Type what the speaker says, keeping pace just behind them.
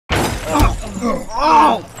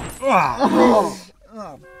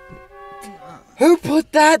Who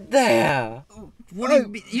put that there? What do you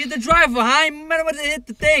mean? You're the driver, huh? You remember when they hit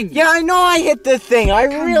the thing? Yeah, I know I hit the thing. I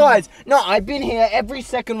realized. No, I've been here every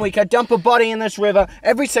second week. I dump a body in this river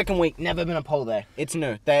every second week. Never been a pole there. It's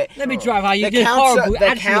new. Let me drive, huh? You the did horrible.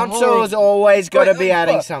 The council's always got to be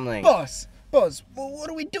adding something. Boss, what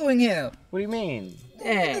are we doing here? What do you mean? What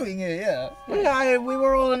are we doing here? Yeah, we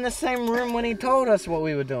were all in the same room when he told us what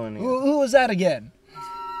we were doing here. Who was that again?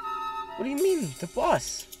 What do you mean? The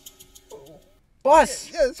boss. Boss.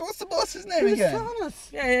 Yeah, so what's the boss's name again?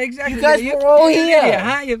 Yeah, exactly. You guys were all here. Yeah,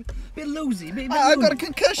 huh? You're a bit loosey. I got a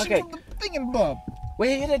concussion from the thingamabob.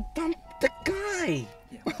 We're here to dump the guy.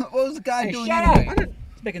 What was the guy doing Shut anyway? up.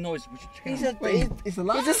 Let's make a noise. He's a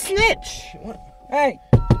snitch. What? Hey,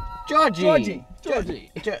 Georgie. Georgie,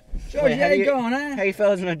 Wait, how you going, huh? How you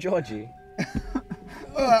fellas know Georgie?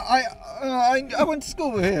 I went to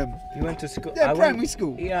school with him. You went to school? Yeah, primary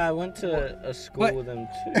school. Yeah, I went to a school with him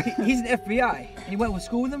too. He's an FBI. And you went to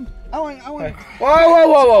school with him? I went.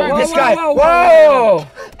 Whoa! This guy! Whoa!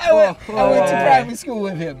 I went to primary school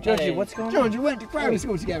with him. Georgie, what's going on? Georgie, we went to primary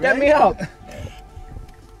school together. Get me up!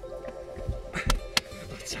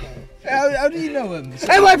 How do you know him?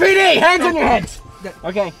 NYPD! Hands on your heads!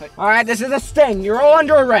 Okay, alright, this is a sting. You're all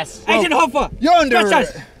under arrest. Agent Hoffa! You're under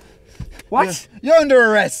arrest. What? You're under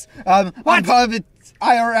arrest. I'm part of the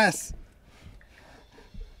IRS.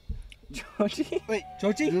 Georgie? Wait,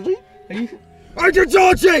 Georgie? Are you? Agent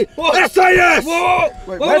Georgie! SAS! Whoa!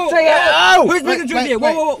 Oh! Who's making Georgie here?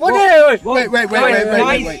 Whoa!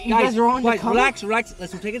 Wait. You guys are on Wait, relax.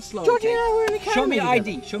 Let's take it slow. Georgie okay? and I were in the camera. Show me your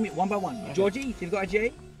ID. Show me one by one. Georgie, you've got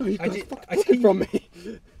IGA? ID from me.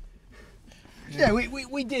 Yeah,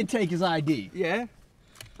 we did take his ID. Yeah.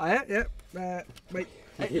 Yeah. Wait.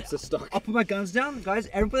 It's a stock. I'll put my guns down, guys.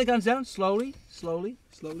 Everyone put their guns down. Slowly.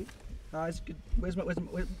 Guys, where's my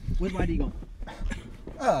ID gone?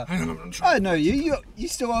 I know you. You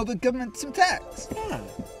still owe the government some tax. Yeah,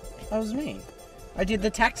 that was me. I did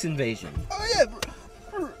the tax invasion. Oh yeah.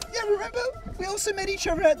 Yeah, remember? We also met each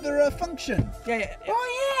other at the function. Yeah. Oh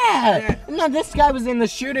yeah. No, this guy was in the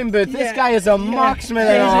shooting booth. This guy is a marksman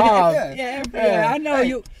and a half. Yeah. I know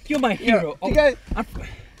you. You're my hero.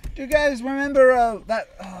 Do you guys remember that?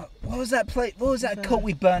 What was that plate? What was that cult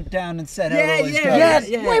we burnt down and set out all these guys?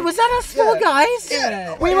 Yeah. Wait, was that us four guys?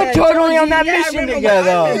 Yeah. We were totally on that mission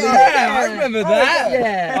together. Yeah, I remember that.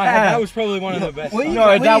 Yeah. That was probably one of the best.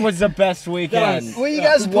 No, that was the best weekend. Were you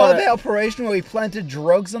guys part of the operation where we planted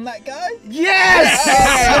drugs on that guy? Yes!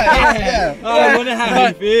 Yeah. I wonder how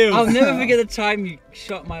he feels. I'll never forget the time you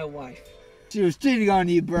shot my wife. She was cheating on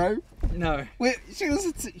you, bro. No. She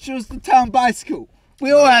was the town bicycle.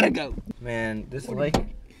 We all had to go. Man, this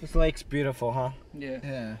lake's beautiful, huh?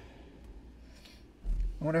 Yeah.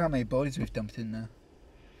 I wonder how many bodies we've dumped in there.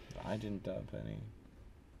 I didn't dump any.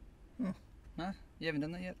 Oh. Huh? You haven't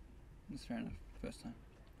done that yet? That's fair enough. First time.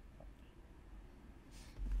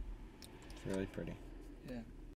 It's really pretty. Yeah.